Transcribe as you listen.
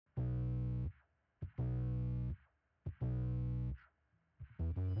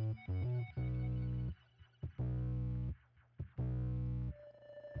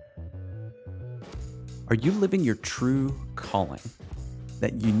Are you living your true calling?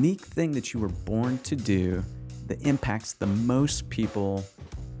 That unique thing that you were born to do that impacts the most people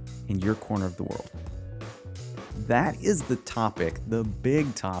in your corner of the world? That is the topic, the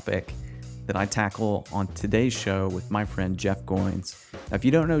big topic that I tackle on today's show with my friend Jeff Goins. Now, if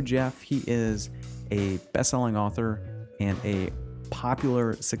you don't know Jeff, he is a best-selling author and a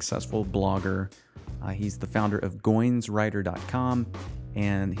popular, successful blogger. He's the founder of goinswriter.com,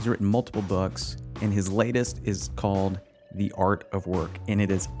 and he's written multiple books, and his latest is called The Art of Work, and it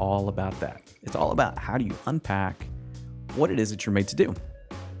is all about that. It's all about how do you unpack what it is that you're made to do,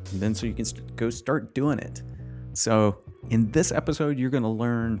 and then so you can go start doing it. So in this episode, you're going to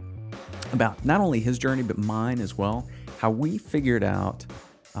learn about not only his journey, but mine as well, how we figured out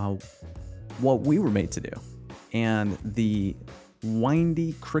what we were made to do, and the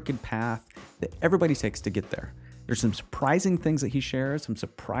windy, crooked path that everybody takes to get there. There's some surprising things that he shares, some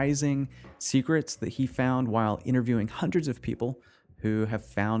surprising secrets that he found while interviewing hundreds of people who have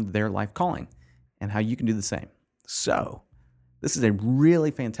found their life calling, and how you can do the same. So this is a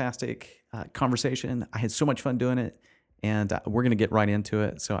really fantastic conversation. I had so much fun doing it, and we're going to get right into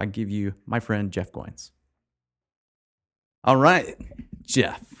it. So I give you my friend, Jeff Goins. All right,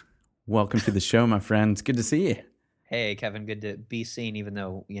 Jeff, welcome to the show, my friend. It's good to see you. Hey, Kevin, good to be seen, even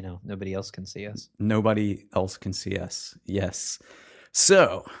though, nobody else can see us. Nobody else can see us. Yes.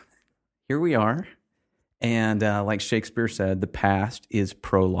 So here we are. And like Shakespeare said, the past is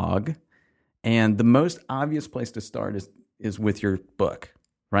prologue. And the most obvious place to start is with your book,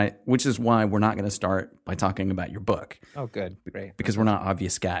 right? Which is why we're not going to start by talking about your book. Oh, good. Great. Because we're not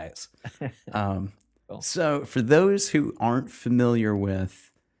obvious guys. Cool. So for those who aren't familiar with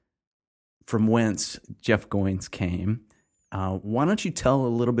from whence Jeff Goins came, why don't you tell a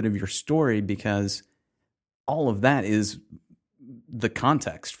little bit of your story, because all of that is the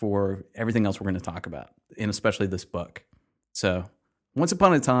context for everything else we're going to talk about, and especially this book. So once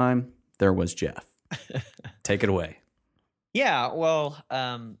upon a time, there was Jeff. Take it away. Yeah, well,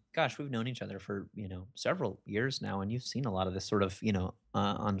 gosh, we've known each other for, several years now, and you've seen a lot of this sort of,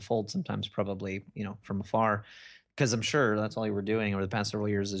 unfold sometimes probably, from afar. Because I'm sure that's all you were doing over the past several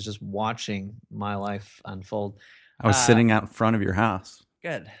years is just watching my life unfold. I was sitting out in front of your house.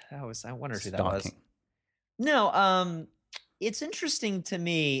 Good. I wondered who that was. Stalking. No, it's interesting to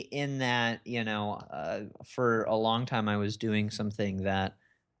me in that, for a long time I was doing something that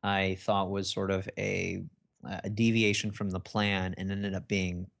I thought was sort of a deviation from the plan, and ended up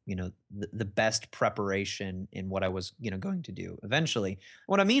being, the best preparation in what I was, going to do eventually.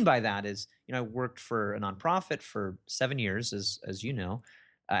 What I mean by that is, I worked for a nonprofit for 7 years, as you know,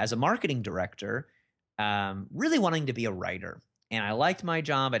 as a marketing director, really wanting to be a writer. And I liked my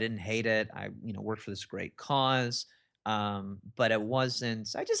job. I didn't hate it. I, worked for this great cause. But it wasn't,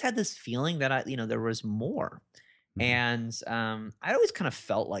 I just had this feeling that there was more. Mm-hmm. And I always kind of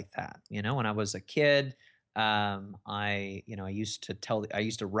felt like that, when I was a kid. I used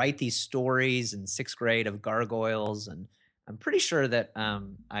to write these stories in 6th grade of gargoyles, and I'm pretty sure that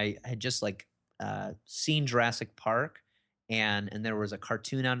I had just seen Jurassic Park, and there was a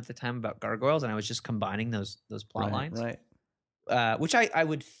cartoon out at the time about gargoyles, and I was just combining those plot lines, right. Which I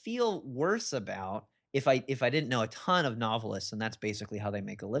would feel worse about if I didn't know a ton of novelists, and that's basically how they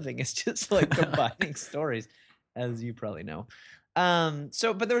make a living. It's just combining stories, as you probably know.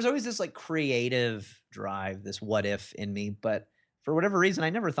 But there was always this creative drive, this what if in me, but for whatever reason, I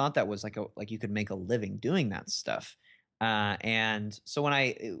never thought that was you could make a living doing that stuff. And so when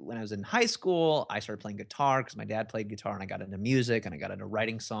I was in high school, I started playing guitar because my dad played guitar, and I got into music, and I got into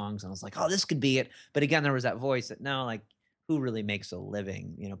writing songs, and I was like, oh, this could be it. But again, there was that voice that, no, who really makes a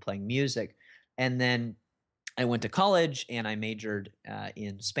living, playing music? And then I went to college, and I majored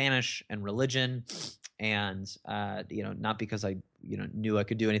in Spanish and religion. And, not because I, knew I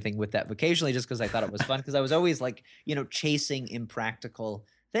could do anything with that vocationally, just because I thought it was fun, because I was always chasing impractical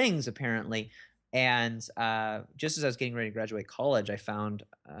things, apparently. And just as I was getting ready to graduate college, I found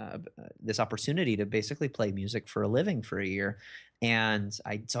this opportunity to basically play music for a living for a year. And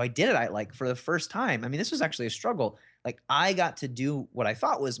I did it. For the first time, this was actually a struggle. I got to do what I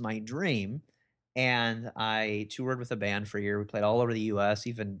thought was my dream. And I toured with a band for a year. We played all over the U.S.,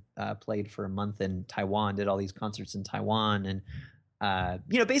 even played for a month in Taiwan, did all these concerts in Taiwan. And,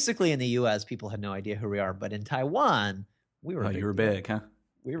 basically in the U.S., people had no idea who we are. But in Taiwan, we were you were big, huh?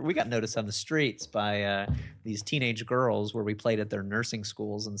 We got noticed on the streets by these teenage girls where we played at their nursing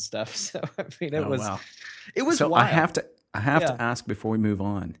schools and stuff. So, it was so wild. I have to ask before we move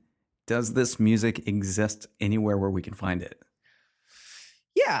on, does this music exist anywhere where we can find it?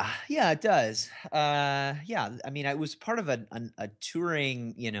 Yeah, it does. Yeah, I mean, I was part of a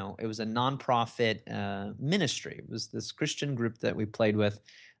touring, it was a nonprofit ministry. It was this Christian group that we played with,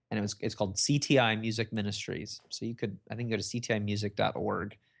 and it's called CTI Music Ministries. So you could, I think, go to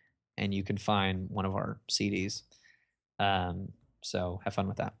ctimusic.org, and you can find one of our CDs. So have fun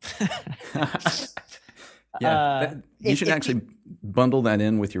with that. Yeah, you should actually bundle that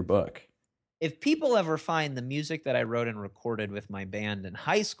in with your book. If people ever find the music that I wrote and recorded with my band in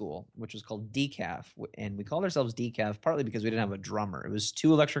high school, which was called Decaf, and we called ourselves Decaf partly because we didn't have a drummer. It was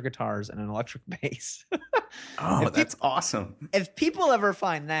 2 electric guitars and an electric bass. Oh, that's awesome. If people ever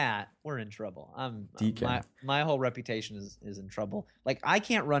find that, we're in trouble. Decaf. My whole reputation is in trouble. Like, I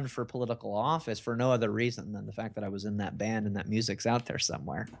can't run for political office for no other reason than the fact that I was in that band and that music's out there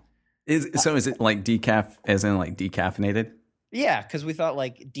somewhere. Is it like decaf as in like decaffeinated? Yeah, because we thought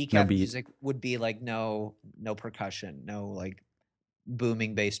like decaf music would be like no percussion, no like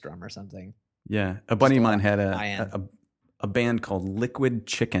booming bass drum or something. Yeah, a buddy of mine had a band called Liquid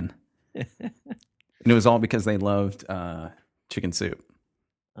Chicken, and it was all because they loved chicken soup.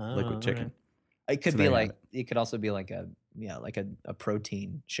 Liquid Chicken. Right. It could be like it could also be like a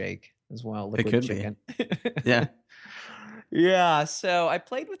protein shake as well. Liquid Chicken. Yeah. Yeah. So I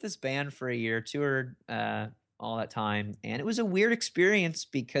played with this band for a year, toured all that time, and it was a weird experience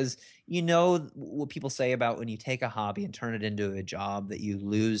because what people say about when you take a hobby and turn it into a job that you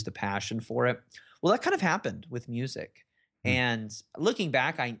lose the passion for it. Well, that kind of happened with music. And looking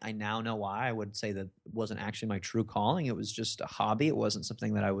back, I now know why. I would say that it wasn't actually my true calling. It was just a hobby. It wasn't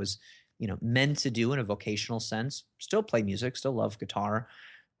something that I was meant to do in a vocational sense. Still play music, still love guitar.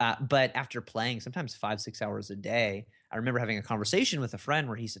 But after playing sometimes 5-6 hours a day, I remember having a conversation with a friend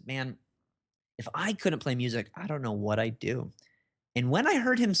where he said, man, if I couldn't play music, I don't know what I'd do. And when I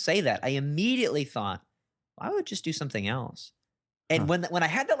heard him say that, I immediately thought, well, I would just do something else. And when I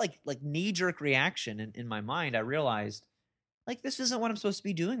had that like knee-jerk reaction in my mind, I realized, like, this isn't what I'm supposed to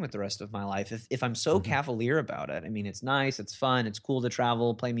be doing with the rest of my life. If I'm so cavalier about it, I mean, it's nice, it's fun, it's cool to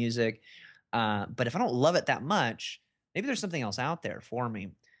travel, play music. But if I don't love it that much, maybe there's something else out there for me,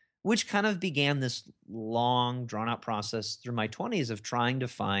 which kind of began this long, drawn-out process through my 20s of trying to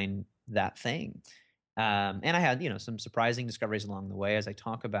find that thing. And I had, some surprising discoveries along the way, as I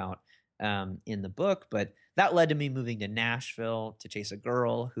talk about in the book. But that led to me moving to Nashville to chase a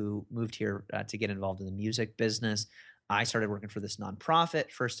girl who moved here to get involved in the music business. I started working for this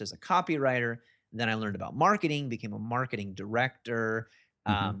nonprofit, first as a copywriter. Then I learned about marketing, became a marketing director,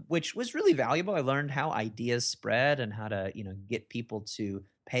 which was really valuable. I learned how ideas spread and how to, get people to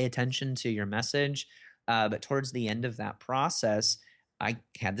pay attention to your message. But towards the end of that process, I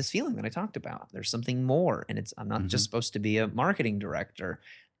had this feeling that I talked about. There's something more, and I'm not just supposed to be a marketing director.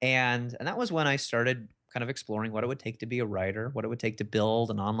 And that was when I started kind of exploring what it would take to be a writer, what it would take to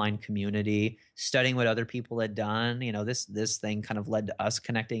build an online community, studying what other people had done. This thing kind of led to us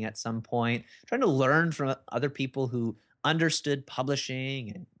connecting at some point, trying to learn from other people who understood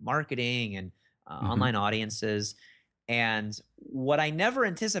publishing and marketing and online audiences. And what I never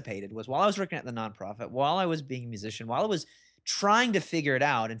anticipated was, while I was working at the nonprofit, while I was being a musician, while I was trying to figure it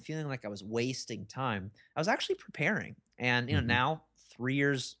out and feeling like I was wasting time, I was actually preparing. And now 3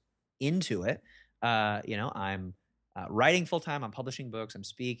 years into it, I'm writing full time. I'm publishing books. I'm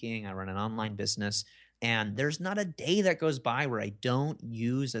speaking. I run an online business, and there's not a day that goes by where I don't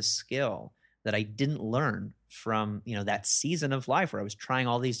use a skill that I didn't learn from that season of life where I was trying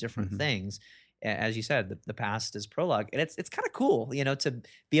all these different things. As you said, the past is prologue, and it's kind of cool, to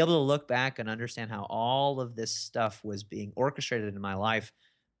be able to look back and understand how all of this stuff was being orchestrated in my life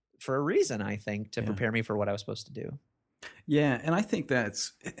for a reason, I think, to prepare me for what I was supposed to do. Yeah, and I think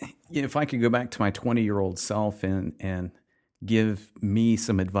that's, if I could go back to my 20-year-old self and give me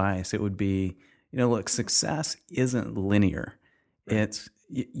some advice, it would be, look, success isn't linear. It's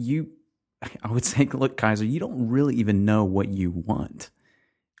I would say, look, Kaiser, you don't really even know what you want.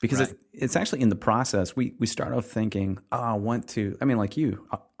 Because it's actually in the process. We start off thinking, I want to, like you,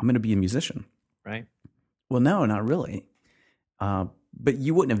 I'm going to be a musician. Right. Well, no, not really. But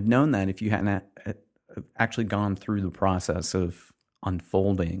you wouldn't have known that if you hadn't actually gone through the process of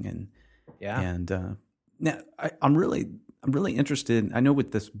unfolding. And now I'm really interested. I know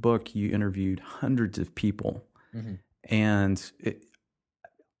with this book, you interviewed hundreds of people, and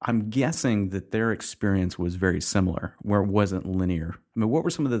I'm guessing that their experience was very similar, where it wasn't linear. What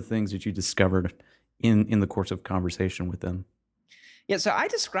were some of the things that you discovered in the course of conversation with them? Yeah, so I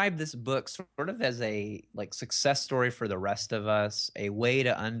describe this book sort of as a success story for the rest of us, a way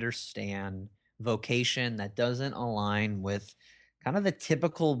to understand vocation that doesn't align with kind of the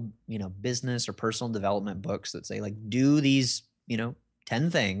typical, business or personal development books that say, do these, 10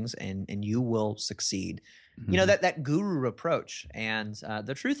 things and you will succeed. You know, Mhm. that guru approach. And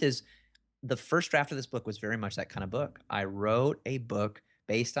the truth is, the first draft of this book was very much that kind of book. I wrote a book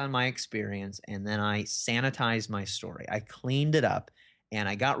based on my experience, and then I sanitized my story. I cleaned it up, and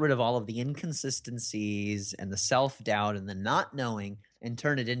I got rid of all of the inconsistencies and the self-doubt and the not knowing, and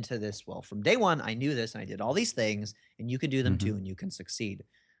turned it into this, well, from day one, I knew this and I did all these things, and you can do them Mhm. too, and you can succeed.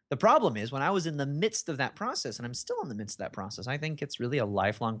 The problem is, when I was in the midst of that process, and I'm still in the midst of that process, I think it's really a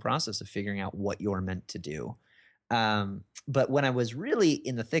lifelong process of figuring out what you're meant to do. But when I was really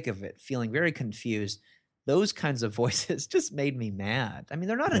in the thick of it, feeling very confused, those kinds of voices just made me mad. I mean,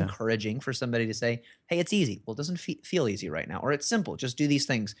 they're not Yeah. encouraging for somebody to say, hey, it's easy. Well, it doesn't feel easy right now. Or it's simple. Just do these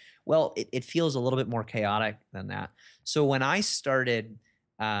things. Well, it feels a little bit more chaotic than that. So when I started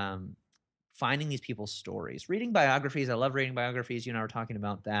um, finding these people's stories, reading biographies, I love reading biographies. You and I were talking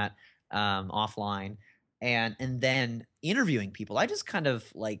about that offline. And then interviewing people, I just kind of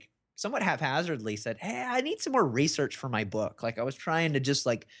like somewhat haphazardly said, hey, I need some more research for my book. Like I was trying to just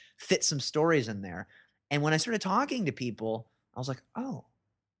like fit some stories in there. And when I started talking to people, I was like, oh,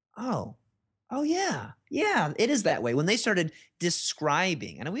 oh yeah, yeah, it is that way. When they started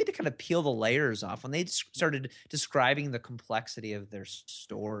describing, and we had to kind of peel the layers off, when they started describing the complexity of their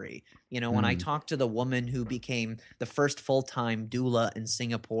story. You know, when I Mm. talked to the woman who became the first full-time doula in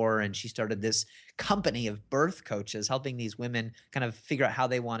Singapore, and she started this company of birth coaches helping these women kind of figure out how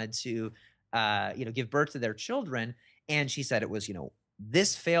they wanted to, give birth to their children. And she said it was,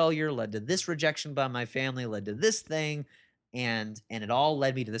 this failure led to this rejection by my family, led to this thing, and it all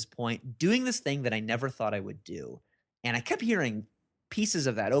led me to this point, doing this thing that I never thought I would do. And I kept hearing pieces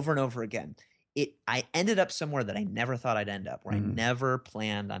of that over and over again. I ended up somewhere that I never thought I'd end up, where I Mm. never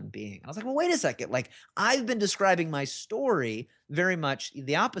planned on being. I was like, well, wait a second. Like, I've been describing my story very much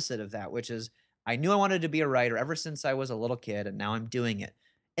the opposite of that, which is I knew I wanted to be a writer ever since I was a little kid, and now I'm doing it.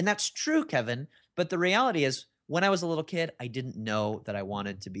 And that's true, Kevin. But the reality is, when I was a little kid, I didn't know that I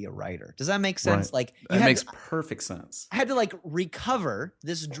wanted to be a writer. Does that make Right. sense? Like, That makes perfect sense. I had to like recover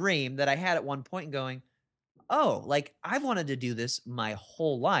this dream that I had at one point, and going, oh, like I've wanted to do this my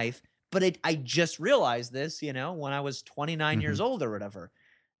whole life, but I just realized this, when I was 29 years Mhm. old or whatever.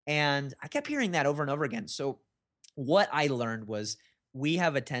 And I kept hearing that over and over again. So what I learned was, we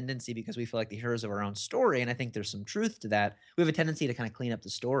have a tendency, because we feel like the heroes of our own story, and I think there's some truth to that, we have a tendency to kind of clean up the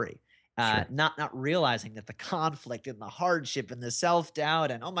story. Sure. Not realizing that the conflict and the hardship and the self-doubt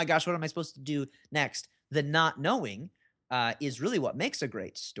and, oh my gosh, what am I supposed to do next? The not knowing is really what makes a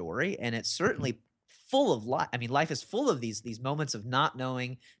great story. And it's Mhm. certainly full of life. I mean, life is full of these moments of not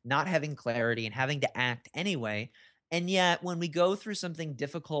knowing, not having clarity, and having to act anyway. And yet, when we go through something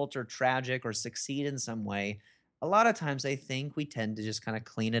difficult or tragic or succeed in some way, a lot of times I think we tend to just kind of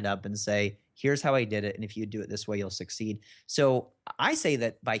clean it up and say, here's how I did it. And if you do it this way, you'll succeed. So I say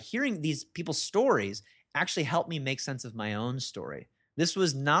that by hearing these people's stories actually helped me make sense of my own story. This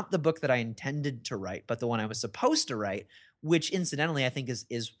was not the book that I intended to write, but the one I was supposed to write, which incidentally I think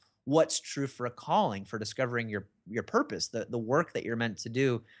is what's true for a calling, for discovering your purpose, the work that you're meant to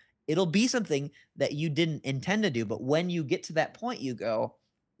do. It'll be something that you didn't intend to do, but when you get to that point, you go,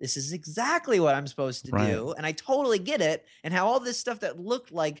 this is exactly what I'm supposed to Right. do, and I totally get it. And how all this stuff that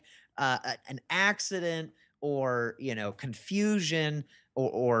looked like an accident, or confusion,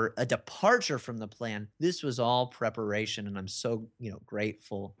 or a departure from the plan, this was all preparation, and I'm so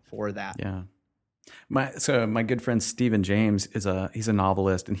grateful for that. Yeah. My good friend Stephen James he's a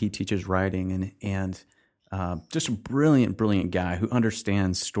novelist, and he teaches writing, and just a brilliant guy who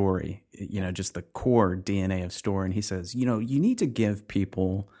understands story, just the core DNA of story. And he says, you need to give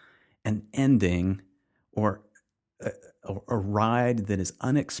people an ending, or a ride that is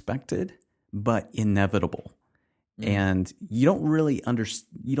unexpected but inevitable. Mm, And you don't really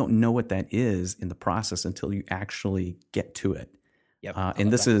you don't know what that is in the process until you actually get to it. yep, I And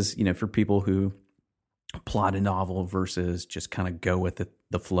love this that. is, for people who plot a novel versus just kind of go with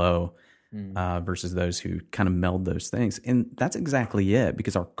the flow, Mm, versus those who kind of meld those things. And that's exactly it,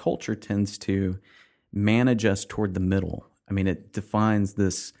 because our culture tends to manage us toward the middle. I mean, it defines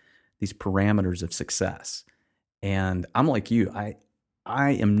these parameters of success. And I'm like you, I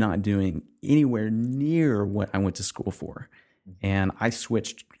am not doing anywhere near what I went to school for. mhm. And I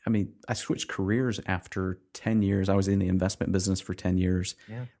switched careers after 10 years. I was in the investment business for 10 years,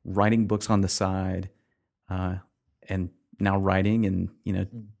 Yeah. writing books on the side, uh, and now writing and,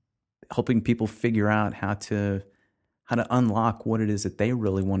 Mm, helping people figure out how to unlock what it is that they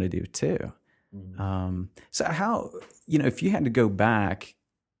really want to do too. mm. So how, if you had to go back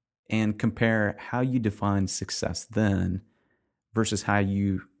and compare how you define success then versus how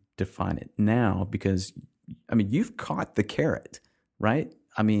you define it now, because I mean, you've caught the carrot, right?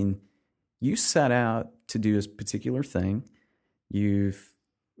 I mean, you set out to do this particular thing. You've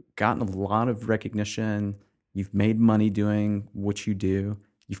gotten a lot of recognition. You've made money doing what you do.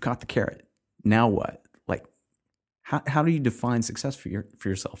 You've got the carrot. Now what? Like, how do you define success for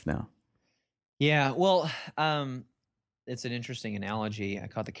yourself now? Yeah, well, it's an interesting analogy. I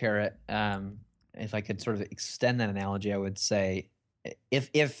caught the carrot. If I could sort of extend that analogy, I would say,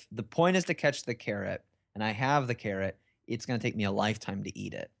 if the point is to catch the carrot, and I have the carrot, it's going to take me a lifetime to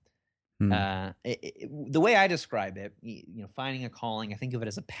eat it. Hmm. The way I describe it, finding a calling, I think of it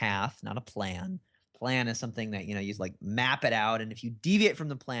as a path, not a plan. Plan is something that, you like map it out. And if you deviate from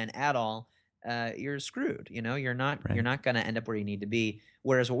the plan at all, you're screwed. You're not going to end up where you need to be.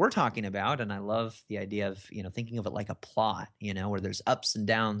 Whereas what we're talking about, and I love the idea of, thinking of it like a plot, where there's ups and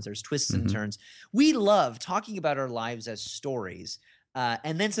downs, there's twists and turns. We love talking about our lives as stories.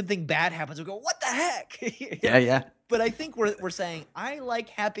 And then something bad happens. We go, what the heck? Yeah. But I think we're saying, I like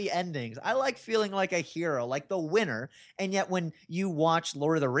happy endings. I like feeling like a hero, like the winner. And yet when you watch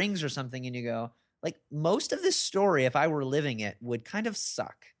Lord of the Rings or something and you go, like, most of this story, if I were living it, would kind of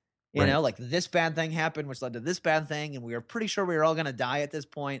suck. Like this bad thing happened, which led to this bad thing. And we were pretty sure we were all going to die at this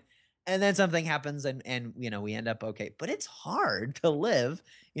point. And then something happens and we end up okay. But it's hard to live,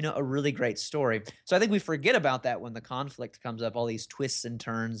 a really great story. So I think we forget about that when the conflict comes up, all these twists and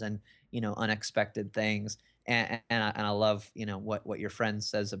turns and, unexpected things. And I love, what your friend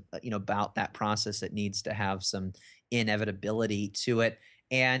says, about that process. It needs to have some inevitability to it.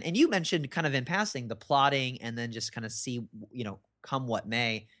 And you mentioned kind of in passing the plotting and then just kind of see, come what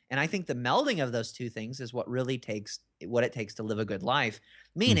may. And I think the melding of those two things is what really takes what it takes to live a good life.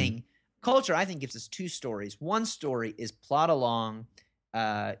 Meaning culture, I think, gives us two stories. One story is plot along,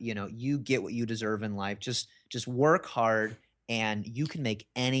 you get what you deserve in life. Just work hard and you can make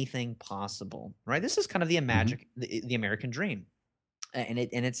anything possible, right? This is kind of the the American dream. And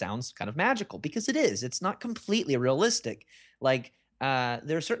it sounds kind of magical because it is. It's not completely realistic. Like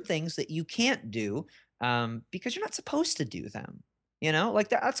there are certain things that you can't do because you're not supposed to do them. Like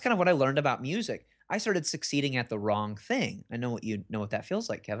that's kind of what I learned about music. I started succeeding at the wrong thing. I know what that feels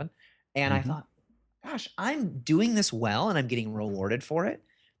like, Kevin. And I thought, gosh, I'm doing this well and I'm getting rewarded for it.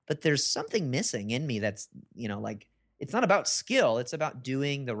 But there's something missing in me that's, like, it's not about skill. It's about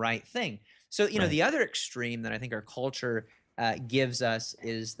doing the right thing. So, the other extreme that I think our culture gives us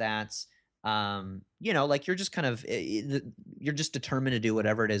is that, like you're just kind of, you're just determined to do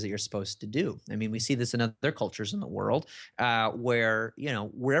whatever it is that you're supposed to do. I mean, we see this in other cultures in the world where,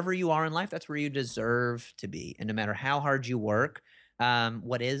 wherever you are in life, that's where you deserve to be. And no matter how hard you work,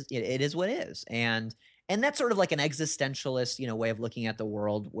 it is what is. And that's sort of like an existentialist, way of looking at the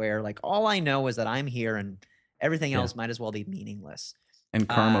world where like, all I know is that I'm here and everything else might as well be meaningless. And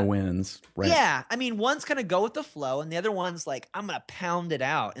karma wins, right? Yeah. I mean, one's going to go with the flow and the other one's like, I'm going to pound it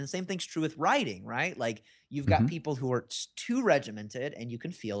out. And the same thing's true with writing, right? Like you've got people who are too regimented and you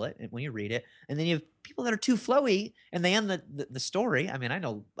can feel it when you read it. And then you have people that are too flowy and they end the story. I mean,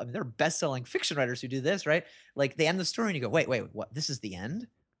 there are best-selling fiction writers who do this, right? Like they end the story and you go, wait, what? This is the end?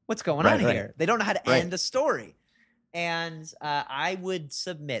 What's going on here? They don't know how to end a story. And I would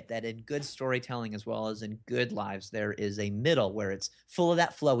submit that in good storytelling as well as in good lives, there is a middle where it's full of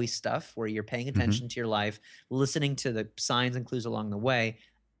that flowy stuff where you're paying attention to your life, listening to the signs and clues along the way,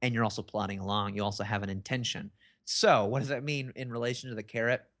 and you're also plodding along. You also have an intention. So what does that mean in relation to the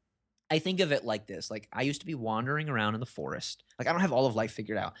carrot? I think of it like this. Like I used to be wandering around in the forest. Like I don't have all of life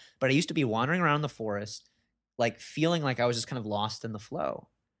figured out, but I used to be wandering around the forest, like feeling like I was just kind of lost in the flow.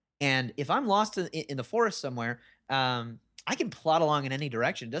 And if I'm lost in the forest somewhere, I can plot along in any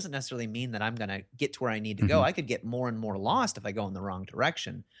direction. It doesn't necessarily mean that I'm going to get to where I need to go. I could get more and more lost if I go in the wrong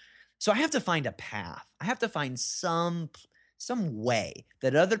direction. So I have to find a path. I have to find some way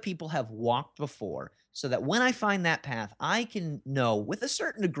that other people have walked before so that when I find that path, I can know with a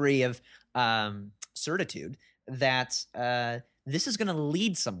certain degree of certitude that this is going to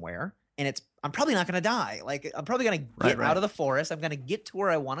lead somewhere. And I'm probably not going to die. Like I'm probably going to get out of the forest. I'm going to get to where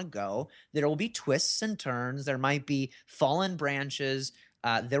I want to go. There will be twists and turns. There might be fallen branches.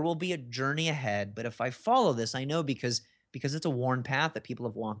 There will be a journey ahead. But if I follow this, I know because it's a worn path that people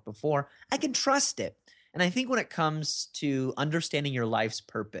have walked before, I can trust it. And I think when it comes to understanding your life's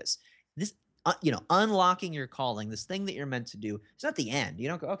purpose, this, unlocking your calling, this thing that you're meant to do, it's not the end. You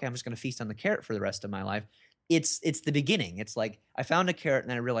don't go, okay, I'm just going to feast on the carrot for the rest of my life. It's the beginning. It's like I found a carrot and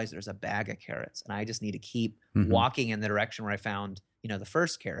then I realized there's a bag of carrots and I just need to keep walking in the direction where I found, the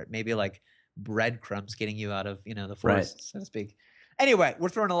first carrot, maybe like breadcrumbs getting you out of, the forest, so to speak. Anyway, we're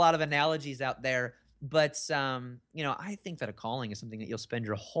throwing a lot of analogies out there, but, I think that a calling is something that you'll spend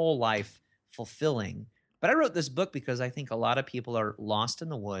your whole life fulfilling But I wrote this book because I think a lot of people are lost in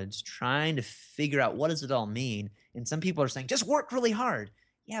the woods trying to figure out what does it all mean. And some people are saying, just work really hard.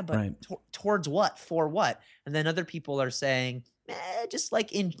 Yeah, but Right. towards what? For what? And then other people are saying, just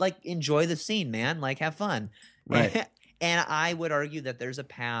like enjoy the scene, man. Like have fun. Right. And I would argue that there's a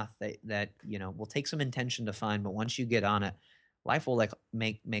path that will take some intention to find, but once you get on it, life will like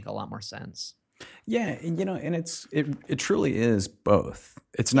make a lot more sense. Yeah, and and it truly is both.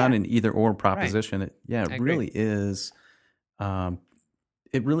 It's not Yeah. an either or Right. proposition. It I agree. really is.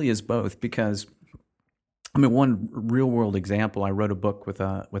 It really is both because I mean, one real world example. I wrote a book with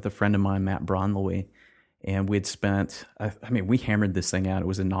a friend of mine, Matt Bronley, and we'd spent. I mean, we hammered this thing out. It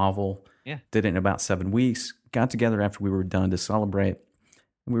was a novel. Yeah. Did it in about 7 weeks. Got together after we were done to celebrate.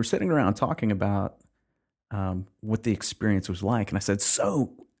 And we were sitting around talking about what the experience was like, and I said,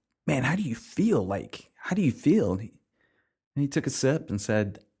 "So, man, how do you feel? Like, how do you feel?" And he took a sip and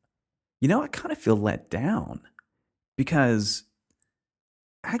said, I kind of feel let down because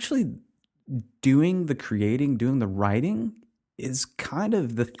actually doing the creating, doing the writing is kind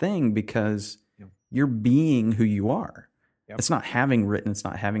of the thing because Yep. you're being who you are. Yep. It's not having written, it's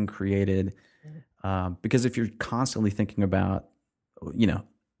not having created. Because if you're constantly thinking about,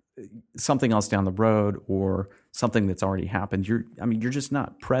 something else down the road or something that's already happened, you're just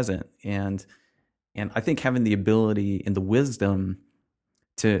not present. And I think having the ability and the wisdom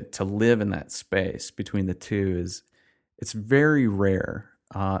to live in that space between the two it's very rare.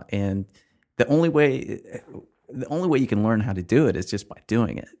 And the only way you can learn how to do it is just by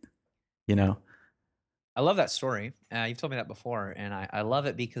doing it. I love that story. You've told me that before, and I love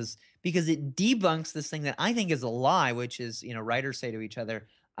it because it debunks this thing that I think is a lie, which is writers say to each other,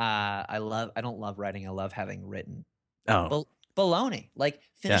 I don't love writing. I love having written. Oh, Baloney. Like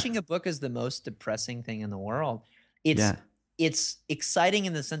finishing a book is the most depressing thing in the world. It's exciting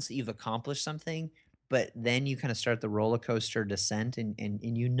in the sense that you've accomplished something, but then you kind of start the roller coaster descent, and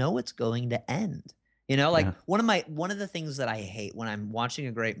it's going to end. One of the things that I hate when I'm watching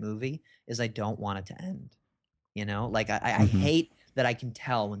a great movie is I don't want it to end. I hate that I can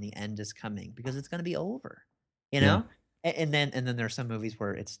tell when the end is coming because it's going to be over. Yeah. And then there are some movies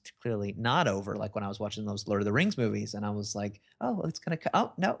where it's clearly not over. Like when I was watching those Lord of the Rings movies, and I was like, "Oh, it's gonna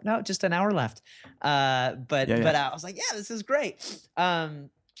oh no, just an hour left." But I was like, "Yeah, this is great."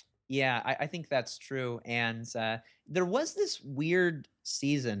 I think that's true. And there was this weird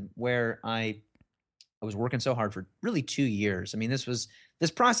season where I was working so hard for really 2 years. I mean,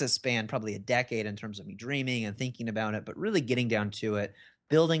 this process spanned probably a decade in terms of me dreaming and thinking about it, but really getting down to it,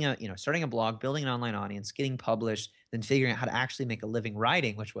 starting a blog, building an online audience, getting published, then figuring out how to actually make a living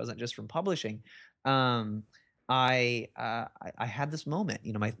writing, which wasn't just from publishing. I had this moment,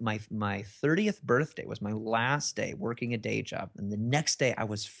 my 30th birthday was my last day working a day job. And the next day I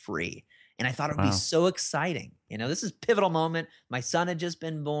was free. And I thought it would be so exciting. This is a pivotal moment. My son had just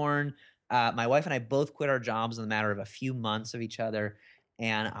been born. My wife and I both quit our jobs in the matter of a few months of each other.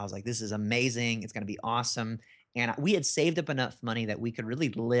 And I was like, this is amazing. It's going to be awesome. And we had saved up enough money that we could really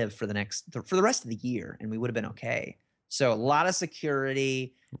live for the rest of the year, and we would have been okay. So a lot of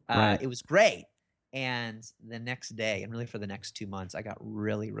security. Right. It was great. And the next day, and really for the next 2 months, I got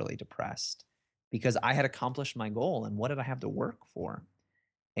really, really depressed because I had accomplished my goal. And what did I have to work for?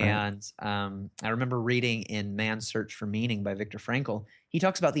 Right. And I remember reading in Man's Search for Meaning by Viktor Frankl. He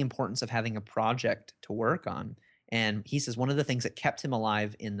talks about the importance of having a project to work on. And he says one of the things that kept him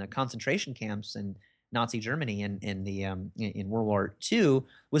alive in the concentration camps in Nazi Germany in World War II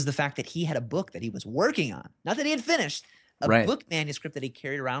was the fact that he had a book that he was working on. Not that he had finished, a book manuscript that he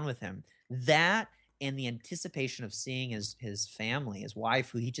carried around with him. That and the anticipation of seeing his family, his wife,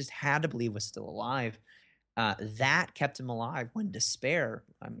 who he just had to believe was still alive, that kept him alive when despair,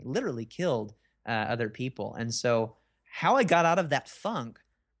 literally killed other people. And so how I got out of that funk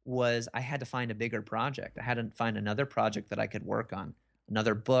was I had to find a bigger project. I had to find another project that I could work on,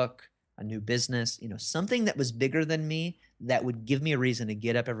 another book, a new business, something that was bigger than me that would give me a reason to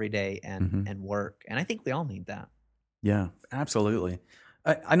get up every day and work. And I think we all need that. Yeah, absolutely.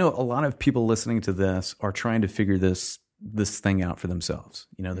 I know a lot of people listening to this are trying to figure this thing out for themselves.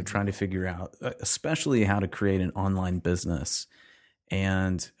 They're trying to figure out, especially how to create an online business.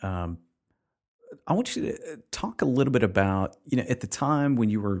 And I want you to talk a little bit about, at the time when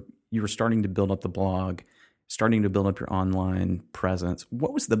you were starting to build up the blog, starting to build up your online presence,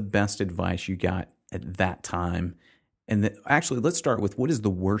 what was the best advice you got at that time? And actually, let's start with what is the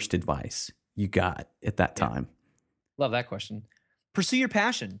worst advice you got at that time? Love that question. Pursue your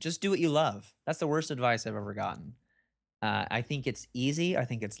passion. Just do what you love. That's the worst advice I've ever gotten. I think it's easy. I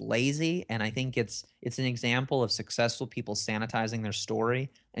think it's lazy, and I think it's an example of successful people sanitizing their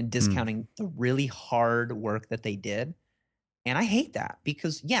story and Mm. discounting the really hard work that they did. And I hate that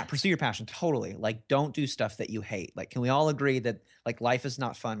because, yeah, pursue your passion. Totally. Like, don't do stuff that you hate. Like, can we all agree that like life is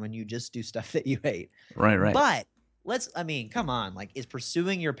not fun when you just do stuff that you hate? Right, right. But I mean, come on. Like, is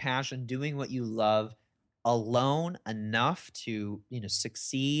pursuing your passion, doing what you love alone enough to,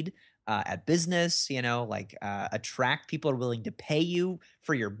 succeed at business, like attract people who are willing to pay you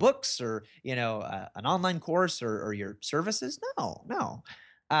for your books or, an online course or your services? No, no.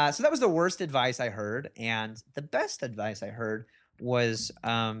 So that was the worst advice I heard. And the best advice I heard was,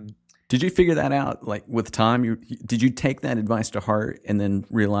 Did you figure that out like with time? Did you take that advice to heart and then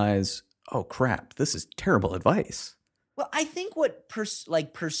realize, oh crap, this is terrible advice? well, I think what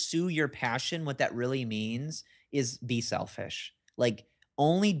pursue your passion, what that really means is be selfish. Like,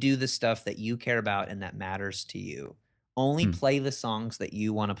 only do the stuff that you care about and that matters to you. Only Hmm. play the songs that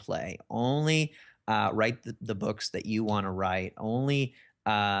you want to play. Only write the books that you want to write. Only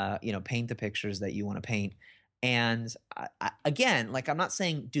paint the pictures that you want to paint. And again, like, I'm not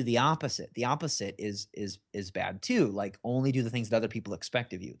saying do the opposite. The opposite is bad too. Like, only do the things that other people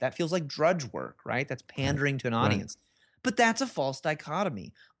expect of you. That feels like drudge work, right? That's Right, pandering to an right. audience. But that's a false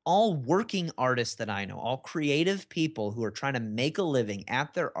dichotomy. All working artists that I know, all creative people who are trying to make a living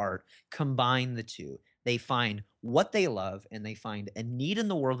at their art, combine the two. They find what they love and they find a need in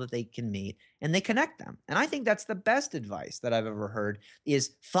the world that they can meet and they connect them. And I think that's the best advice that I've ever heard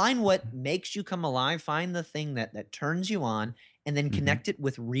is find what makes you come alive, find the thing that turns you on, and then Mm-hmm. connect it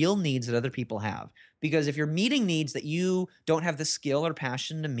with real needs that other people have. Because if you're meeting needs that you don't have the skill or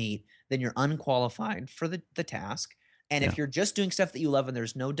passion to meet, then you're unqualified for the task. And Yeah. if you're just doing stuff that you love and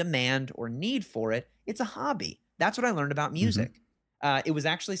there's no demand or need for it, it's a hobby. That's what I learned about Mm-hmm. music. It was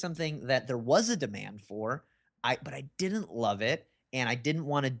actually something that there was a demand for, but I didn't love it, and I didn't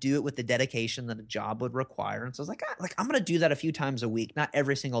want to do it with the dedication that a job would require. And so I was like, I'm going to do that a few times a week, not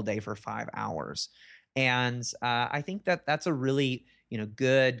every single day for 5 hours. And I think that that's a really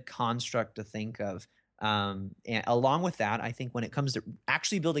good construct to think of. And along with that, I think when it comes to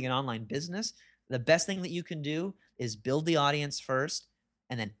actually building an online business, the best thing that you can do is build the audience first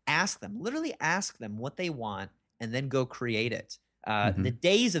and then literally ask them what they want, and then go create it. Mm-hmm. The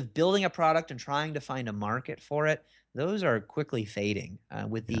days of building a product and trying to find a market for it, those are quickly fading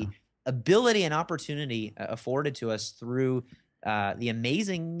with Yeah. the ability and opportunity afforded to us through the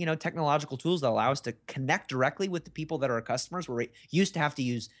amazing, technological tools that allow us to connect directly with the people that are our customers. Where we used to have to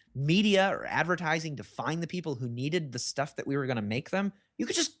use media or advertising to find the people who needed the stuff that we were going to make them. You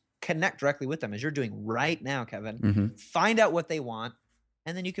could just connect directly with them as you're doing right now, Kevin. Mm-hmm. Find out what they want,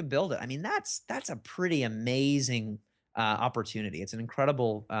 and then you can build it. I mean, that's a pretty amazing opportunity. It's an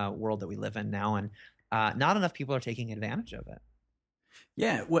incredible world that we live in now, and not enough people are taking advantage of it.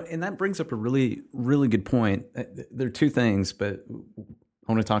 Yeah, well, and that brings up a really, really good point. There are two things, but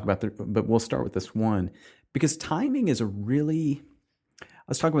I want to talk about but we'll start with this one because timing is a really. I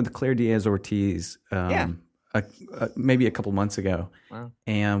was talking with Claire Diaz-Ortiz Yeah. maybe a couple months ago, Wow.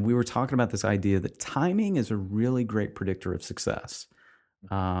 and we were talking about this idea that timing is a really great predictor of success.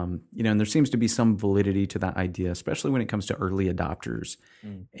 And there seems to be some validity to that idea, especially when it comes to early adopters.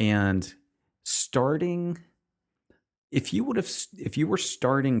 Mm. And if you were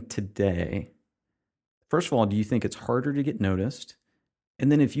starting today, first of all, do you think it's harder to get noticed?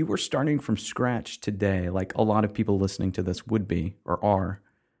 And then if you were starting from scratch today, like a lot of people listening to this would be or are,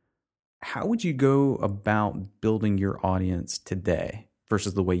 how would you go about building your audience today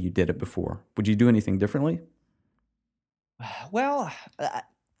versus the way you did it before? Would you do anything differently? Well,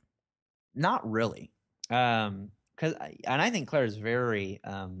 not really. And I think Claire is very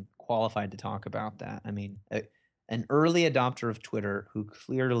qualified to talk about that. I mean, an early adopter of Twitter who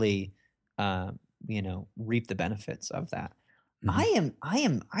clearly, reaped the benefits of that.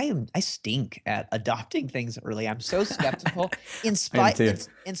 Mm-hmm. I stink at adopting things early. I'm so skeptical. In I am spite, too.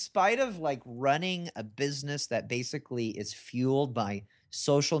 in spite of like running a business that basically is fueled by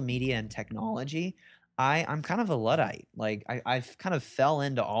social media and technology, I'm kind of a Luddite. Like I've kind of fell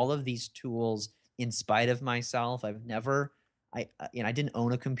into all of these tools in spite of myself. I didn't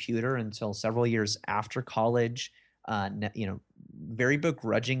own a computer until several years after college. Very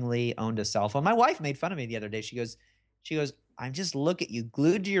begrudgingly owned a cell phone. My wife made fun of me the other day. She goes, I'm just look at you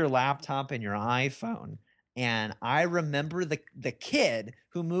glued to your laptop and your iPhone. And I remember the kid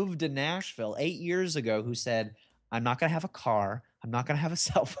who moved to Nashville 8 years ago who said, I'm not going to have a car. I'm not going to have a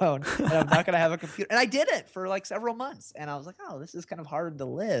cell phone, and I'm not going to have a computer. And I did it for like several months. And I was like, oh, this is kind of hard to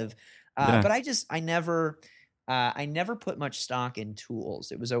live. Yeah. But I never, I never put much stock in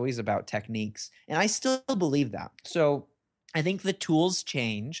tools. It was always about techniques, and I still believe that. So I think the tools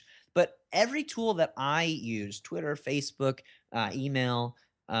change, but every tool that I use, Twitter, Facebook, email,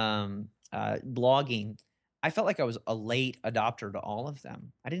 blogging, I felt like I was a late adopter to all of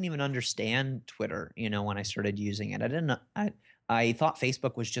them. I didn't even understand Twitter, when I started using it. I thought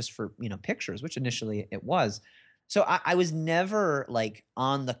Facebook was just for, pictures, which initially it was. So I was never like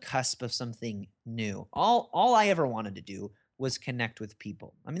on the cusp of something new. All I ever wanted to do was connect with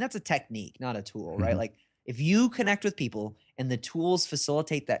people. I mean, that's a technique, not a tool, right? Mhm. Like if you connect with people and the tools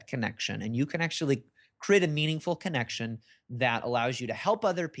facilitate that connection, and you can actually create a meaningful connection that allows you to help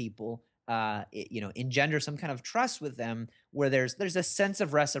other people, engender some kind of trust with them, where there's a sense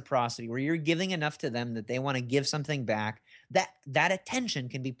of reciprocity, where you're giving enough to them that they want to give something back. That attention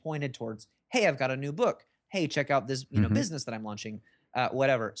can be pointed towards, hey, I've got a new book. Hey, check out this Mhm. business that I'm launching,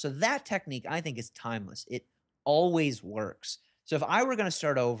 whatever. So that technique, I think, is timeless. It always works. So if I were going to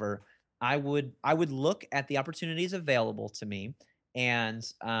start over, I would look at the opportunities available to me, and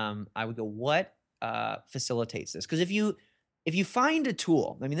I would go, what facilitates this? Because if you find a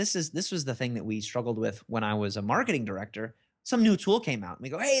tool, I mean, this was the thing that we struggled with when I was a marketing director. Some new tool came out, and we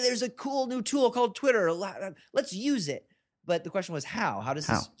go, hey, there's a cool new tool called Twitter. Let's use it. But the question was, how? How does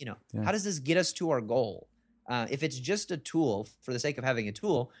How? this, Yeah. how does this get us to our goal? If it's just a tool for the sake of having a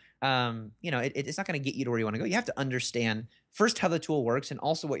tool, it's not going to get you to where you want to go. You have to understand first how the tool works, and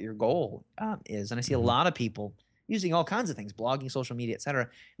also what your goal is. And I see a Mhm. lot of people using all kinds of things, blogging, social media, et cetera,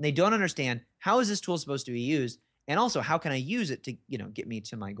 and they don't understand, how is this tool supposed to be used, and also how can I use it to get me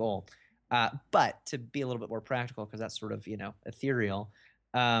to my goal. But to be a little bit more practical, because that's sort of ethereal.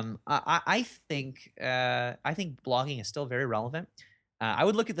 I think blogging is still very relevant. I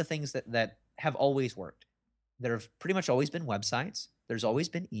would look at the things that have always worked. There have pretty much always been websites. There's always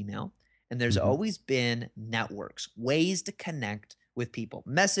been email, and there's Mhm. always been networks, ways to connect with people,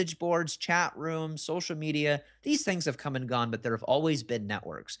 message boards, chat rooms, social media. These things have come and gone, but there have always been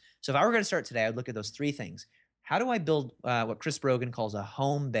networks. So if I were going to start today, I'd look at those three things. How do I build what Chris Brogan calls a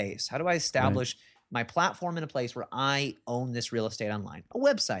home base? How do I Right. establish my platform in a place where I own this real estate online? A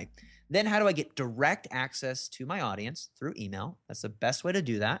website. Then how do I get direct access to my audience through email? That's the best way to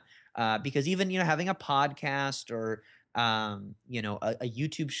do that. Because even having a podcast or a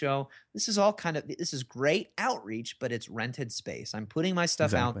YouTube show, this is great outreach, but it's rented space. I'm putting my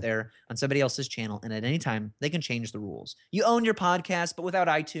stuff out Exactly. there on somebody else's channel, and at any time they can change the rules. You own your podcast, but without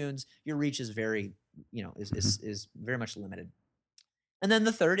iTunes, your reach is very Mhm. is very much limited. And then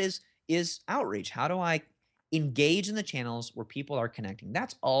the third is outreach. How do I engage in the channels where people are connecting?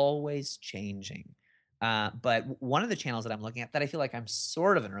 That's always changing. But one of the channels that I'm looking at that I feel like I'm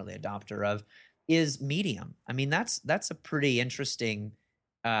sort of an early adopter of is Medium. I mean, that's a pretty interesting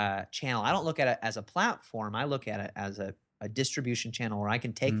channel. I don't look at it as a platform. I look at it as a distribution channel where I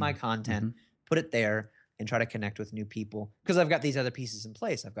can take my Mm. content, Mhm. put it there, and try to connect with new people, because I've got these other pieces in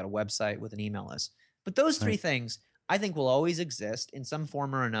place. I've got a website with an email list. But those three Right. things I think will always exist in some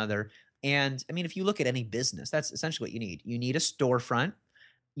form or another. And I mean, if you look at any business, that's essentially what you need. You need a storefront.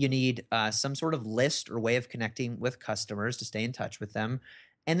 You need some sort of list or way of connecting with customers to stay in touch with them.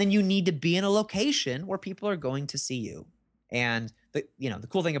 And then you need to be in a location where people are going to see you. And the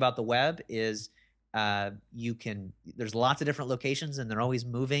cool thing about the web is there's lots of different locations, and they're always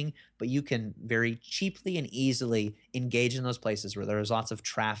moving, but you can very cheaply and easily engage in those places where there's lots of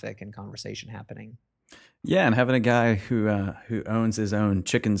traffic and conversation happening. Yeah, and having a guy who owns his own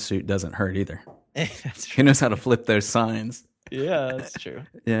chicken suit doesn't hurt either. That's He true. knows how to flip those signs. Yeah, that's true.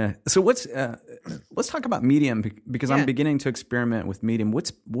 Yeah. So let's talk about Medium, because I'm Yeah. beginning to experiment with Medium.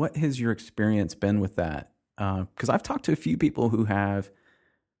 What has your experience been with that? Because I've talked to a few people who have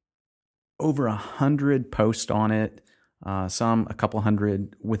over 100 posts on it, some a couple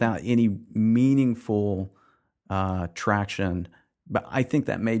hundred without any meaningful traction. But I think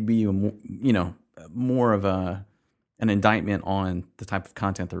that may be more of an indictment on the type of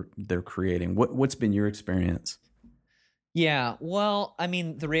content they're creating. What's been your experience? Yeah. Well, I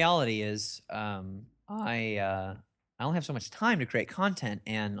mean, the reality is, I only have so much time to create content,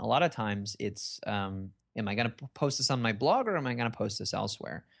 and a lot of times it's, am I going to post this on my blog, or am I going to post this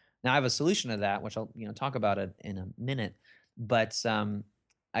elsewhere? Now, I have a solution to that, which I'll talk about it in a minute. But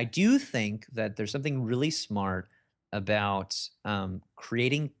I do think that there's something really smart about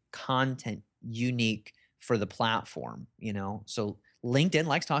creating content unique for the platform. So LinkedIn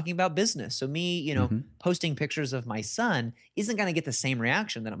likes talking about business. So me, Hmm. posting pictures of my son isn't going to get the same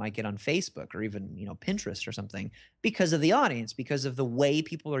reaction that it might get on Facebook or even, Pinterest or something, because of the audience, because of the way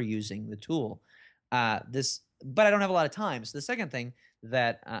people are using the tool. But I don't have a lot of time. So the second thing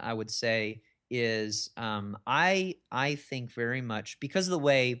that I would say is I think very much because of the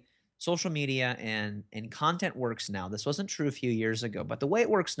way social media and content works now. This wasn't true a few years ago, but the way it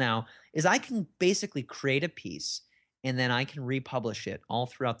works now is I can basically create a piece and then I can republish it all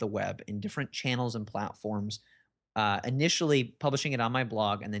throughout the web in different channels and platforms. Initially publishing it on my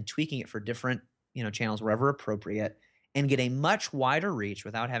blog and then tweaking it for different channels wherever appropriate, and get a much wider reach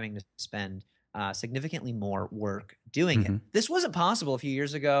without having to spend significantly more work doing it. Mm-hmm. This wasn't possible a few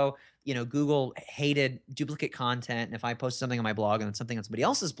years ago. Google hated duplicate content. And if I posted something on my blog and then something on somebody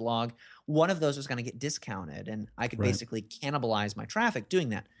else's blog, one of those was going to get discounted and I could basically cannibalize my traffic doing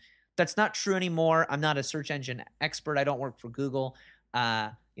that. That's not true anymore. I'm not a search engine expert. I don't work for Google.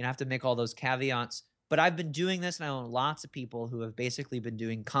 I have to make all those caveats. But I've been doing this, and I know lots of people who have basically been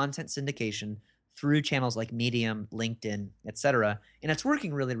doing content syndication through channels like Medium, LinkedIn, etc. And it's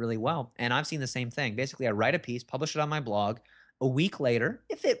working really, really well. And I've seen the same thing. Basically, I write a piece, publish it on my blog. A week later,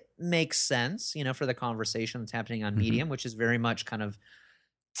 if it makes sense, for the conversation that's happening on Medium, which is very much kind of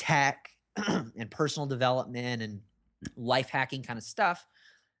tech and personal development and life hacking kind of stuff,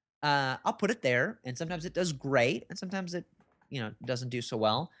 I'll put it there. And sometimes it does great, and sometimes it, doesn't do so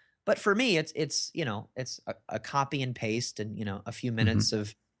well. But for me, it's a copy and paste and, a few minutes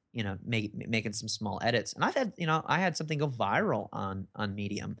of, making some small edits. And I've had, I had something go viral on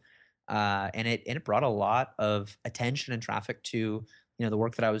Medium, and it brought a lot of attention and traffic to, the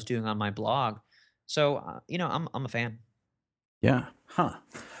work that I was doing on my blog. So, I'm a fan. Yeah. Huh.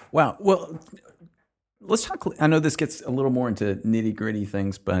 Wow. Well, let's talk. I know this gets a little more into nitty gritty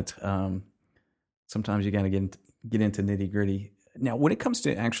things, but sometimes you got to get into nitty gritty. Now, when it comes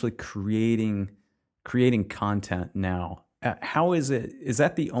to actually creating content now, how is it? Is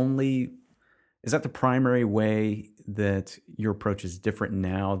that the primary way that your approach is different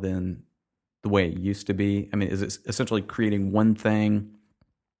now than the way it used to be? I mean, is it essentially creating one thing,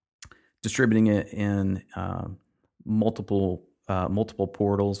 distributing it in multiple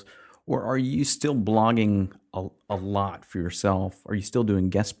portals, or are you still blogging a lot for yourself? Are you still doing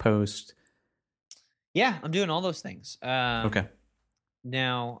guest posts? Yeah, I'm doing all those things. Okay.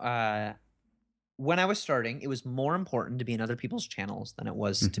 Now, when I was starting, it was more important to be in other people's channels than it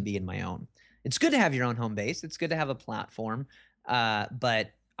was to be in my own. It's good to have your own home base. It's good to have a platform.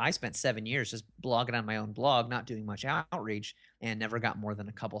 But I spent 7 years just blogging on my own blog, not doing much outreach, and never got more than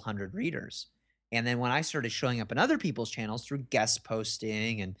a couple hundred readers. And then when I started showing up in other people's channels through guest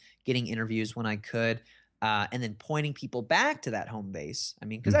posting and getting interviews when I could, and then pointing people back to that home base. I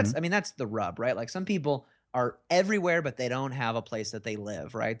mean, because that's the rub, right? Like some people are everywhere, but they don't have a place that they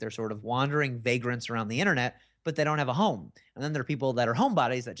live, right? They're sort of wandering vagrants around the internet, but they don't have a home. And then there are people that are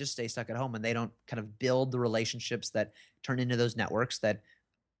homebodies that just stay stuck at home and they don't kind of build the relationships that turn into those networks that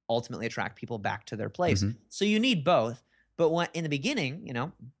ultimately attract people back to their place. So you need both. But in the beginning,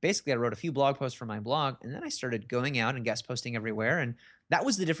 basically I wrote a few blog posts for my blog, and then I started going out and guest posting everywhere. And that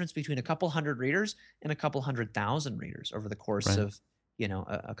was the difference between a couple hundred readers and a couple 100,000 readers over the course of,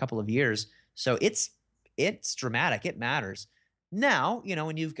 a couple of years. So it's dramatic. It matters. Now,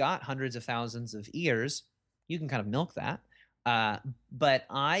 when you've got hundreds of thousands of ears, you can kind of milk that. But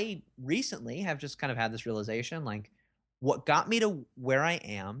I recently have just kind of had this realization, like what got me to where I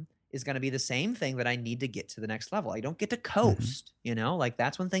am is going to be the same thing that I need to get to the next level. I don't get to coast, like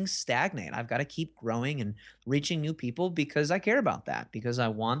that's when things stagnate. I've got to keep growing and reaching new people because I care about that, because I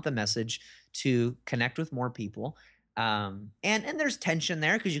want the message to connect with more people. And there's tension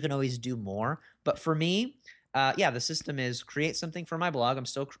there because you can always do more. But for me, the system is create something for my blog. I'm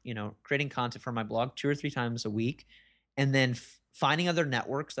still, creating content for my blog 2 or 3 times a week, and then finding other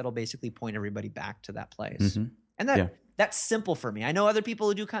networks that'll basically point everybody back to that place. And that's simple for me. I know other people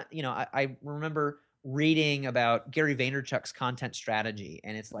who do, I remember reading about Gary Vaynerchuk's content strategy,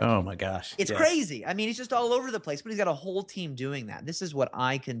 and it's like, oh my gosh, it's crazy. I mean, he's just all over the place, but he's got a whole team doing that. This is what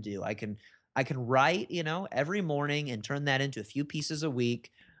I can do. I can write, every morning and turn that into a few pieces a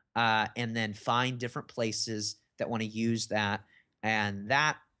week, and then find different places that want to use that. And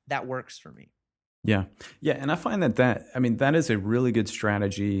that works for me. Yeah. Yeah. And I find that is a really good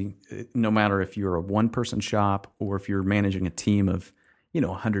strategy, no matter if you're a one-person shop or if you're managing a team of,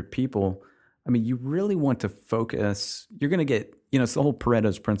 100 people. I mean, you really want to focus. You're going to get, it's the whole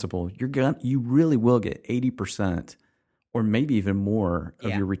Pareto's principle. You really will get 80% or maybe even more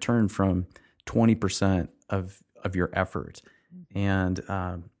of your return from 20% of your effort. And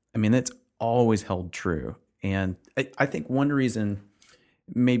that's always held true. And I think one reason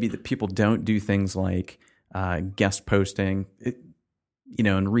maybe that people don't do things like guest posting,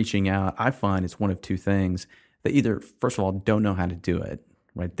 and reaching out, I find it's one of two things. They either, first of all, don't know how to do it,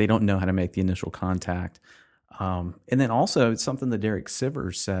 right? They don't know how to make the initial contact. And then also it's something that Derek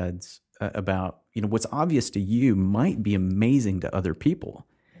Sivers said about, what's obvious to you might be amazing to other people.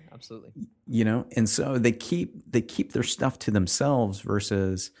 Absolutely. And so they keep their stuff to themselves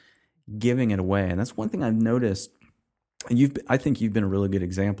versus giving it away. And that's one thing I've noticed. And I think you've been a really good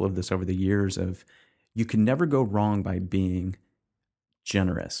example of this over the years of you can never go wrong by being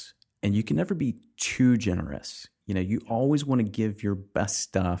generous, and you can never be too generous. You always want to give your best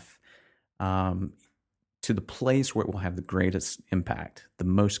stuff to the place where it will have the greatest impact, the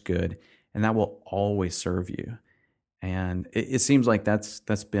most good, and that will always serve you. And it seems like that's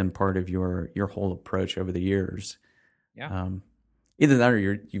been part of your whole approach over the years. Yeah. Either that or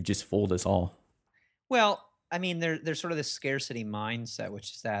you've just fooled us all. Well, I mean, there's sort of this scarcity mindset,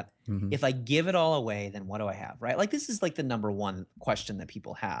 which is that Mm-hmm. if I give it all away, then what do I have, right? Like this is like the number one question that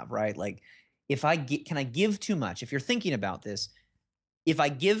people have, right? Like, can I give too much? If you're thinking about this, if I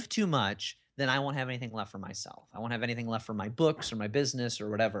give too much, then I won't have anything left for myself. I won't have anything left for my books or my business or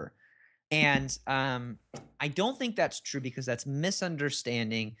whatever. And I don't think that's true because that's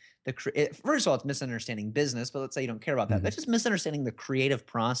misunderstanding first of all, it's misunderstanding business, but let's say you don't care about that. Mm-hmm. That's just misunderstanding the creative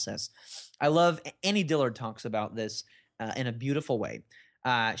process. I love Annie Dillard talks about this in a beautiful way.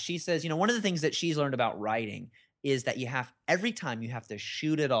 She says, one of the things that she's learned about writing is that every time you have to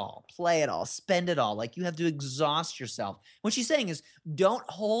shoot it all, play it all, spend it all. Like you have to exhaust yourself. What she's saying is don't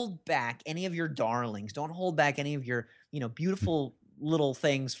hold back any of your darlings. Don't hold back any of your, beautiful little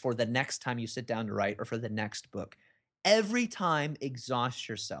things for the next time you sit down to write or for the next book. Every time, exhaust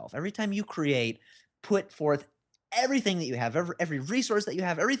yourself. Every time you create, put forth everything that you have, every resource that you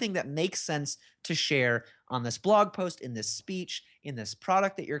have, everything that makes sense to share on this blog post, in this speech, in this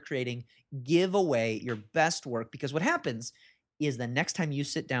product that you're creating. Give away your best work, because what happens is the next time you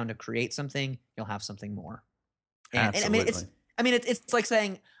sit down to create something, you'll have something more. And I mean, it's like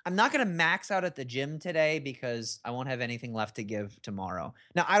saying, I'm not going to max out at the gym today because I won't have anything left to give tomorrow.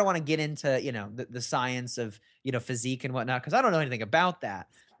 Now, I don't want to get into, the science of, physique and whatnot, because I don't know anything about that.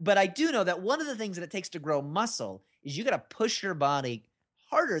 But I do know that one of the things that it takes to grow muscle is you got to push your body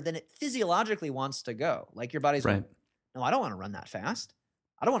harder than it physiologically wants to go. Like your body's Right. going, no, I don't want to run that fast.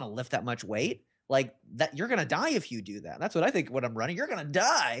 I don't want to lift that much weight. Like that, you're going to die if you do that. That's what I think when I'm running. You're going to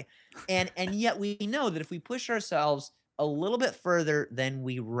die. And yet we know that if we push ourselves a little bit further than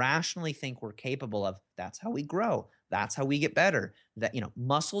we rationally think we're capable of, that's how we grow. That's how we get better. That,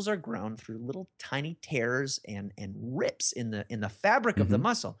 muscles are grown through little tiny tears and rips in the fabric of the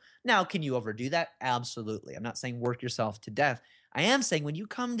muscle. Now, can you overdo that? Absolutely. I'm not saying work yourself to death. I am saying when you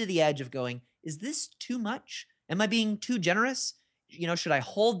come to the edge of going, is this too much? Am I being too generous? Should I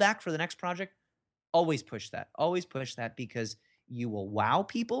hold back for the next project? Always push that. Always push that, because you will wow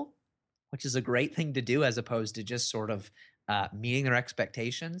people, which is a great thing to do as opposed to just sort of meeting their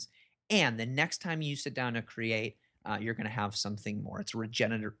expectations. And the next time you sit down to create, you're going to have something more. It's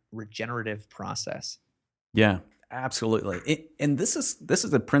a regenerative process. Yeah, absolutely. And this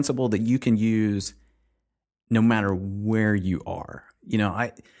is a principle that you can use no matter where you are.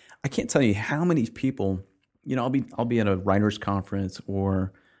 I can't tell you how many people, I'll be at a writers conference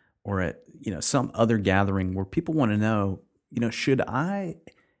or at some other gathering where people want to know, should I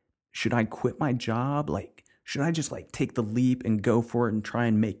quit my job? Like, should I just take the leap and go for it and try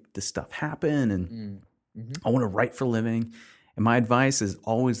and make this stuff happen? And I want to write for a living. And my advice is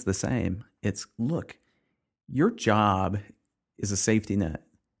always the same. It's, look, your job is a safety net.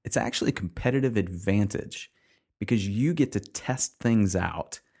 It's actually a competitive advantage because you get to test things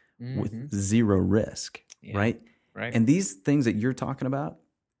out with zero risk, right? Right. And these things that you're talking about,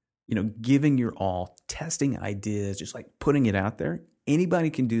 giving your all, testing ideas, just putting it out there, anybody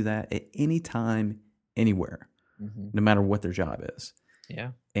can do that at any time, anywhere, no matter what their job is.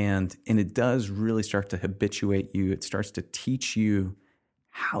 Yeah. And it does really start to habituate you. It starts to teach you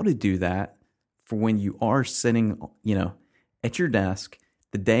how to do that for when you are sitting, at your desk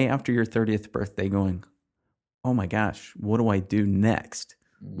the day after your 30th birthday going, oh my gosh, what do I do next?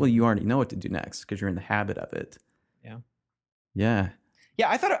 Well, you already know what to do next because you're in the habit of it. Yeah. Yeah. Yeah,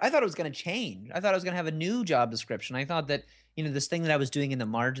 I thought it was going to change. I thought I was going to have a new job description. I thought that, this thing that I was doing in the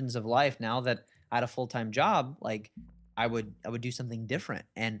margins of life, now that I had a full-time job, I would do something different.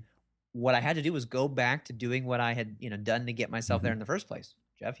 And what I had to do was go back to doing what I had, done to get myself there in the first place.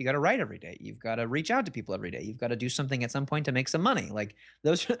 Jeff, you got to write every day. You've got to reach out to people every day. You've got to do something at some point to make some money. Like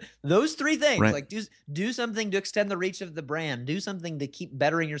those three things, Right. do something to extend the reach of the brand, do something to keep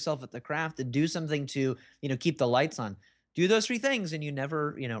bettering yourself at the craft, and do something to, keep the lights on. Do those three things and you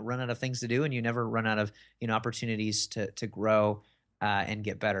never, run out of things to do, and you never run out of, opportunities to grow. and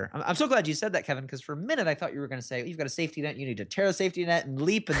get better. I'm so glad you said that, Kevin, because for a minute I thought you were going to say, you've got a safety net, you need to tear the safety net and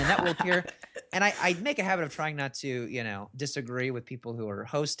leap and the net will appear. And I make a habit of trying not to, disagree with people who are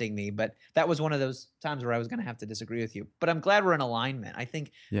hosting me, but that was one of those times where I was going to have to disagree with you. But I'm glad we're in alignment. I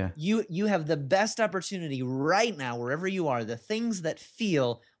think you have the best opportunity right now, wherever you are. The things that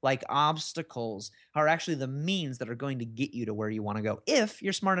feel like obstacles are actually the means that are going to get you to where you want to go if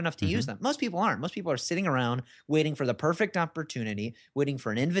you're smart enough to use them. Most people aren't. Most people are sitting around waiting for the perfect opportunity, waiting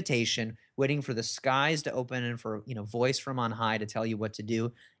for an invitation, waiting for the skies to open and for, voice from on high to tell you what to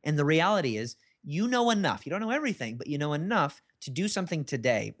do. And the reality is, you know enough. You don't know everything, but you know enough to do something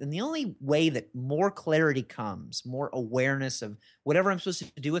today. And the only way that more clarity comes, more awareness of whatever I'm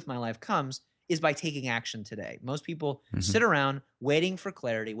supposed to do with my life comes, is by taking action today. Most people sit around waiting for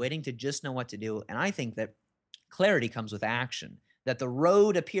clarity, waiting to just know what to do. And I think that clarity comes with action, that the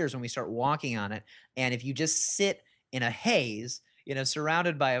road appears when we start walking on it. And if you just sit in a haze,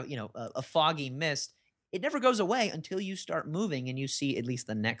 surrounded by a foggy mist, it never goes away until you start moving and you see at least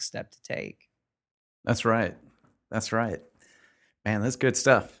the next step to take. That's right. That's right. Man, that's good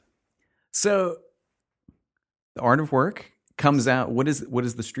stuff. So The Art of Work comes out. What is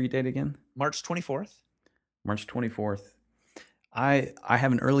the street date again? March 24th. March 24th. I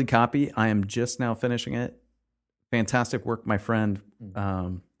have an early copy. I am just now finishing it. Fantastic work, my friend.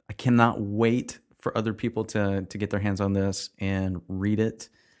 I cannot wait for other people to get their hands on this and read it,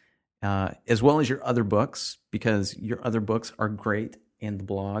 as well as your other books, because your other books are great in the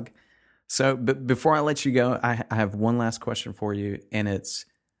blog. So, but before I let you go, I have one last question for you, and it's,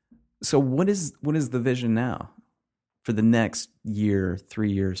 so what is the vision now for the next year, 3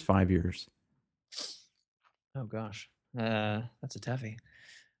 years, 5 years? Oh gosh, that's a toughie.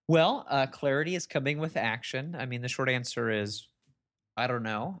 Well, clarity is coming with action. I mean, the short answer is, I don't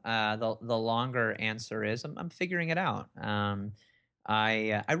know. The longer answer is, I'm figuring it out.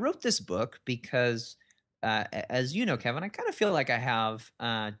 I wrote this book because, as you know, Kevin, I kind of feel like I have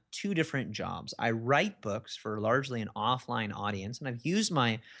two different jobs. I write books for largely an offline audience, and I've used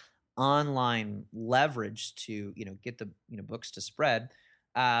my online leverage to get the books to spread.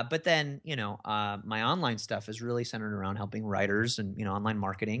 But then my online stuff is really centered around helping writers and online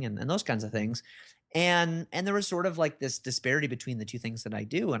marketing and those kinds of things. And there was sort of like this disparity between the two things that I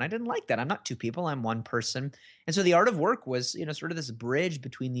do, and I didn't like that. I'm not two people; I'm one person. And so the Art of Work was sort of this bridge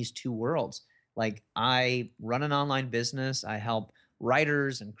between these two worlds. Like, I run an online business. I help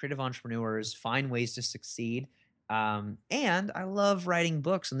writers and creative entrepreneurs find ways to succeed. And I love writing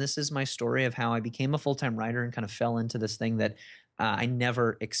books. And this is my story of how I became a full-time writer and kind of fell into this thing that I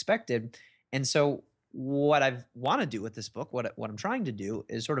never expected. And so what I want to do with this book, what I'm trying to do,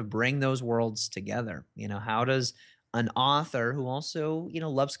 is sort of bring those worlds together. How does an author who also,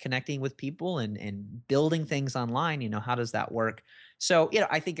 loves connecting with people and building things online, how does that work? So,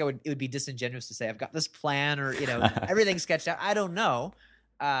 I think it would be disingenuous to say I've got this plan or, everything's sketched out. I don't know.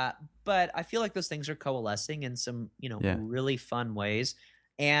 But I feel like those things are coalescing in some, really fun ways.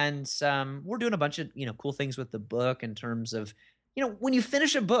 And we're doing a bunch of, cool things with the book in terms of, when you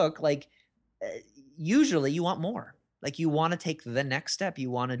finish a book, like usually you want more. Like, you want to take the next step. You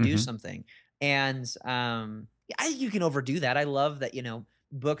want to do something. And you can overdo that. I love that,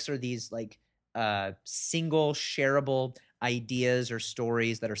 books are these like single shareable ideas or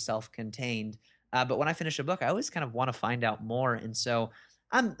stories that are self-contained. But when I finish a book, I always kind of want to find out more. And so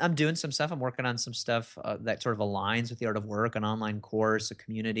I'm doing some stuff. I'm working on some stuff that sort of aligns with the Art of Work, an online course, a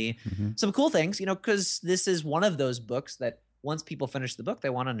community, some cool things, because this is one of those books that once people finish the book,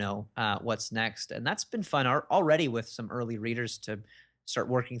 they want to know what's next. And that's been fun already with some early readers to start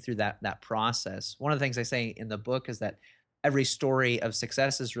working through that process. One of the things I say in the book is that every story of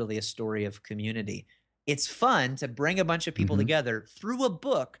success is really a story of community. It's fun to bring a bunch of people together through a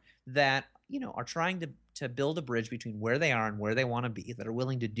book that, are trying to build a bridge between where they are and where they want to be, that are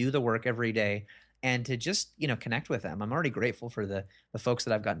willing to do the work every day and to just, connect with them. I'm already grateful for the folks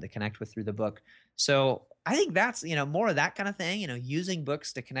that I've gotten to connect with through the book. So I think that's, more of that kind of thing, using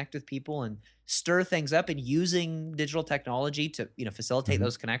books to connect with people and stir things up, and using digital technology to, facilitate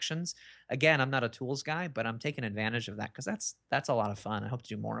those connections. Again, I'm not a tools guy, but I'm taking advantage of that because that's a lot of fun. I hope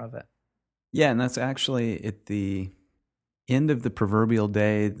to do more of it. Yeah, and that's actually at the end of the proverbial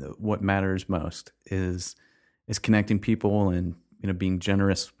day. What matters most is connecting people and being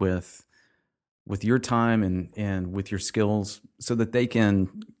generous with your time and with your skills, so that they can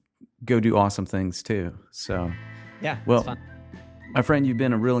go do awesome things too. So yeah, well, it's fun. My friend, you've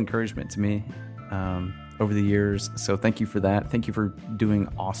been a real encouragement to me over the years. So thank you for that. Thank you for doing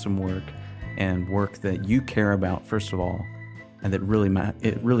awesome work and work that you care about, first of all, and that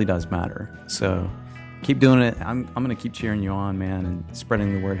it really does matter. So keep doing it. I'm going to keep cheering you on, man, and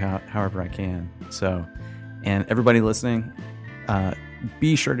spreading the word however I can. So, and everybody listening,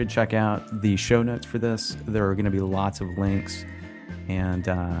 be sure to check out the show notes for this. There are going to be lots of links, and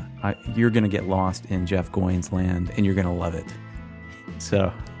you're going to get lost in Jeff Goins land, and you're going to love it.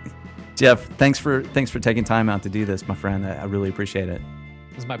 So, Jeff, thanks for taking time out to do this, my friend. I really appreciate it.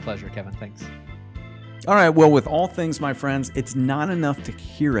 It was my pleasure, Kevin. Thanks. All right. Well, with all things, my friends, it's not enough to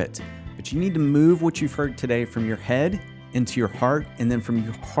hear it, but you need to move what you've heard today from your head into your heart, and then from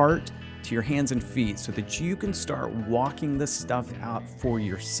your heart to your hands and feet, so that you can start walking this stuff out for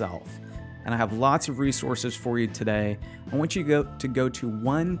yourself. And I have lots of resources for you today. I want you to go to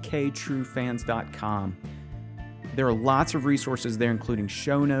 1ktoofans.com. There are lots of resources there, including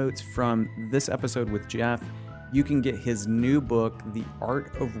show notes from this episode with Jeff. You can get his new book, The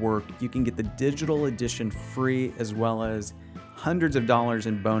Art of Work. You can get the digital edition free, as well as hundreds of dollars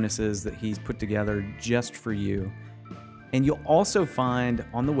in bonuses that he's put together just for you. And you'll also find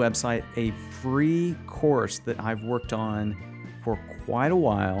on the website a free course that I've worked on for quite a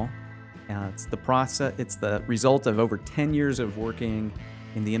while. It's the result of over 10 years of working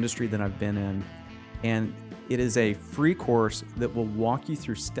in the industry that I've been in. And it is a free course that will walk you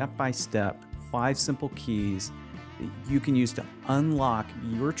through step by step 5 simple keys that you can use to unlock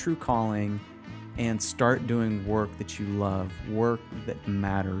your true calling and start doing work that you love, work that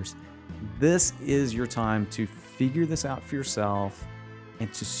matters. This is your time to figure this out for yourself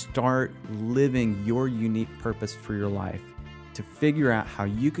and to start living your unique purpose for your life, to figure out how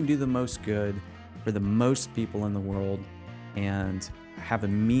you can do the most good for the most people in the world and have a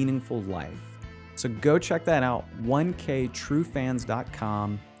meaningful life. So go check that out,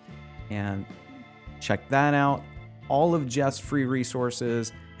 1ktoofans.com, and check that out. All of Jeff's free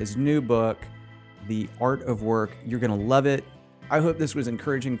resources, his new book, The Art of Work. You're going to love it. I hope this was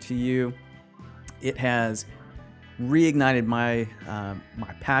encouraging to you. It has reignited my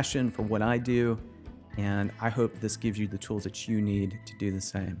passion for what I do, and I hope this gives you the tools that you need to do the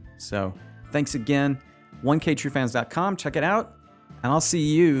same. So thanks again, 1ktoofans.com. Check it out, and I'll see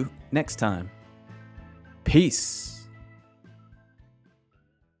you next time. Peace.